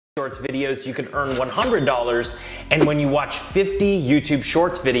Shorts videos, you can earn $100, and when you watch 50 YouTube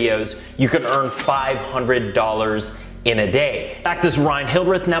Shorts videos, you can earn $500 in a day. Back, this is Ryan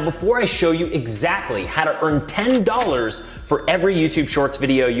Hildreth. Now, before I show you exactly how to earn $10 for every YouTube Shorts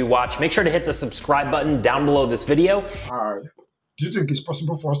video you watch, make sure to hit the subscribe button down below this video. Do you think it's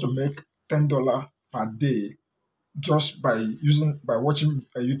possible for us to make $10 per day just by watching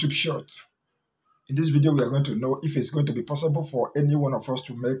a YouTube short? In this video, we are going to know if it's going to be possible for any one of us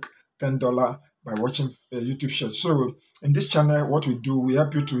to make $10 by watching a YouTube short. So in this channel, what we do, we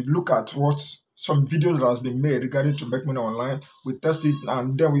help you to look at some videos that has been made regarding to make money online. We test it,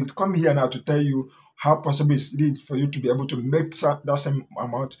 and then we come here now to tell you how possible it is for you to be able to make that same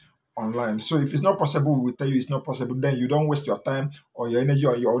amount online. So if it's not possible, we will tell you it's not possible. Then you don't waste your time or your energy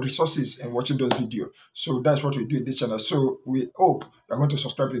or your resources in watching those videos. So that's what we do in this channel. So we hope you're going to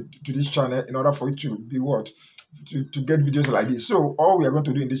subscribe to this channel in order for you to be to get videos like this. So all we are going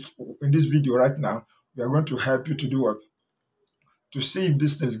to do in this video right now, we are going to help you to do what? To see if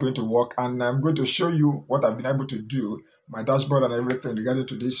this thing is going to work, and I'm going to show you what I've been able to do, my dashboard and everything regarding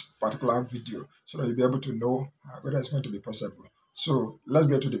to this particular video, so that you'll be able to know whether it's going to be possible. So let's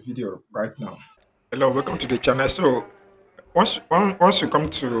get to the video right now. Hello, welcome to the channel. So once you come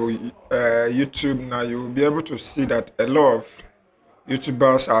to YouTube now, you will be able to see that a lot of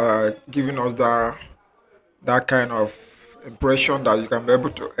YouTubers are giving us that kind of impression that you can be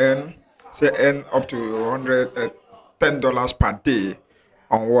able to earn up to $10 per day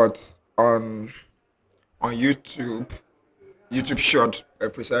on YouTube short,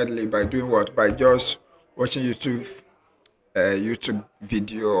 precisely by doing what? By just watching YouTube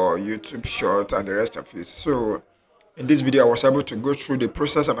video or YouTube short and the rest of it. So in this video, I was able to go through the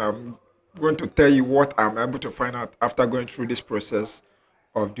process, and I'm going to tell you what I'm able to find out after going through this process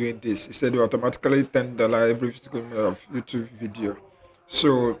of doing this. It said automatically $10 every single minute of YouTube video.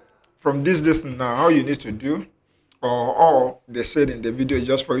 So from this now, all you need to do, or all they said in the video, is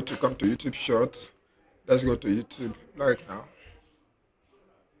just for you to come to YouTube Shorts. Let's go to YouTube right now.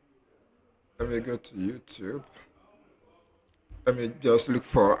 Let me go to YouTube. Let me just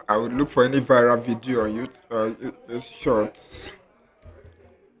I would look for any viral video on YouTube, Shorts.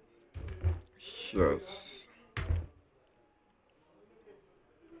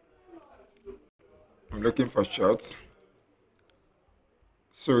 I'm looking for Shorts.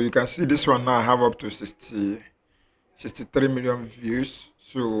 So you can see this one now I have up to 63 million views.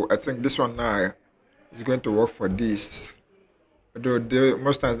 So I think this one now is going to work for this. Although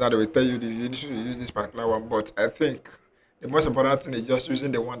most times now they will tell you you need to use this particular one, but I think the most important thing is just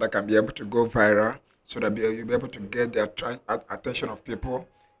using the one that can be able to go viral, so that you'll be able to get the attention of people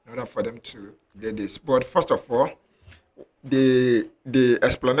in order for them to get this. But first of all, the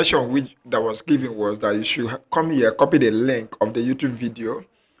explanation that was given was that you should come here, copy the link of the YouTube video,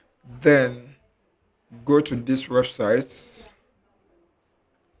 then go to this website.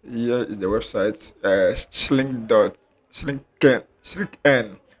 Here is the website,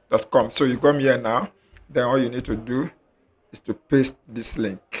 slinkn.com. So you come here now, then all you need to do is to paste this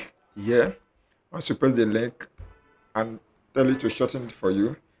link here. Once you paste the link and tell it to shorten it for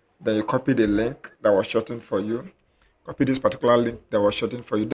you, then you copy the link that was shortened for you. Copy this particular link that was shortened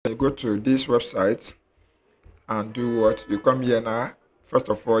for you. Then you go to this website and do what? You come here now. First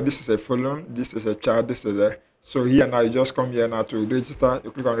of all, this is a column, this is a chart, this is a... So here now, you just come here now to register.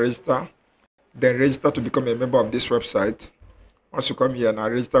 You click on register, then register to become a member of this website. Once you come here now,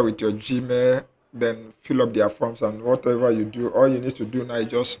 register with your Gmail, then fill up their forms, and whatever you do, all you need to do now is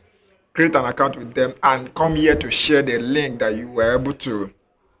just create an account with them and come here to share the link that you were able to,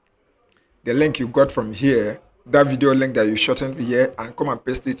 the link you got from here, that video link that you shortened here, and come and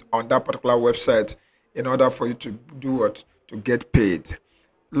paste it on that particular website in order for you to do what? To get paid.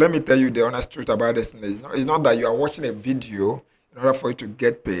 Let me tell you the honest truth about this. It's not that you are watching a video in order for you to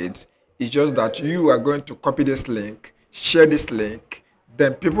get paid. It's just that you are going to copy this link, share this link,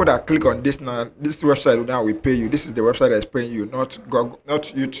 then people that click on this now, this website now will pay you. This is the website that's paying you, not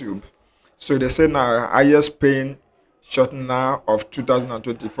YouTube. So they say now highest paying short now of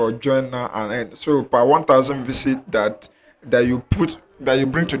 2024, join now and end. So per 1,000 visit that you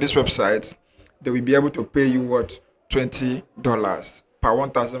bring to this website, they will be able to pay you what? $20 per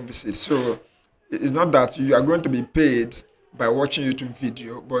 1,000 visits. So it's not that you are going to be paid by watching YouTube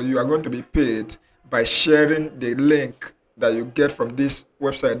video, but you are going to be paid by sharing the link that you get from this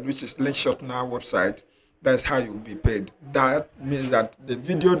website, which is Link Short Now website. That's how you will be paid. That means that the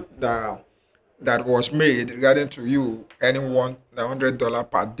video that was made regarding to you earning $100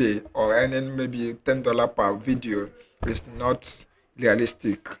 per day or earning maybe $10 per video is not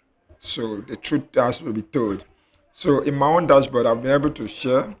realistic. So the truth has to be told. So in my own dashboard, I've been able to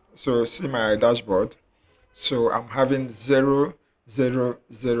share. So see my dashboard. So I'm having 0, 0,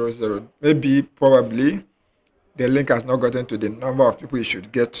 0, 0. Maybe probably the link has not gotten to the number of people you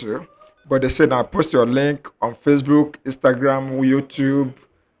should get to. But they said now post your link on Facebook, Instagram, YouTube,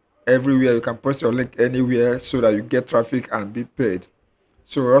 everywhere. You can post your link anywhere so that you get traffic and be paid.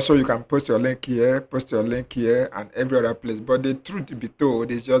 So also you can post your link here, and every other place. But the truth to be told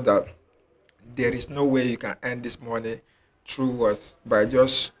is just that there is no way you can earn this money through what, by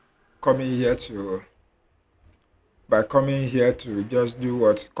just coming here to just do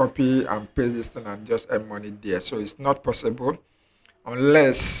what, copy and paste this thing and just earn money there. So it's not possible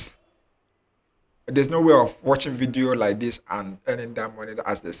unless there's no way of watching video like this and earning that money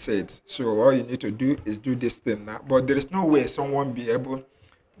as they said. So all you need to do is do this thing now. But there is no way someone be able,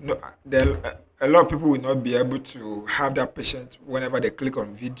 no, a lot of people will not be able to have that patience whenever they click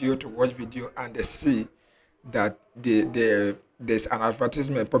on video to watch video and they see that there's an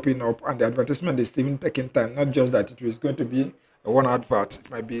advertisement popping up, and the advertisement is even taking time. Not just that it was going to be a one advert,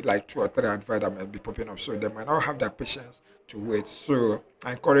 it might be like 2 or 3 adverts that might be popping up. So they might not have that patience to wait. So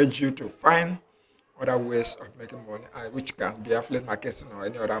I encourage you to find other ways of making money, which can be affiliate marketing or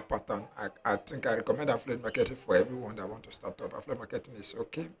any other pattern. I think I recommend affiliate marketing for everyone that want to start up. Affiliate marketing is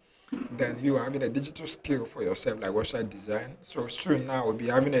okay. Then you are having a digital skill for yourself, like website design. So soon now we'll be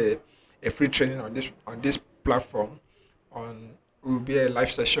having a free training on this platform. Will be a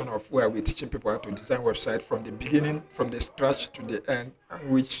live session of where we're teaching people how to design website from the beginning, from the scratch to the end,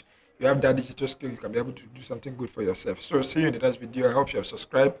 and which you have that digital skill, you can be able to do something good for yourself. So see you in the next video. I hope you have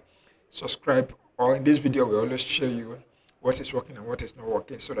subscribe, or in this video we always show you what is working and what is not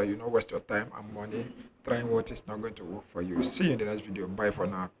working, so that you don't waste your time and money trying what is not going to work for you. See you in the next video. Bye for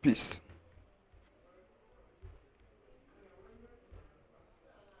now. Peace.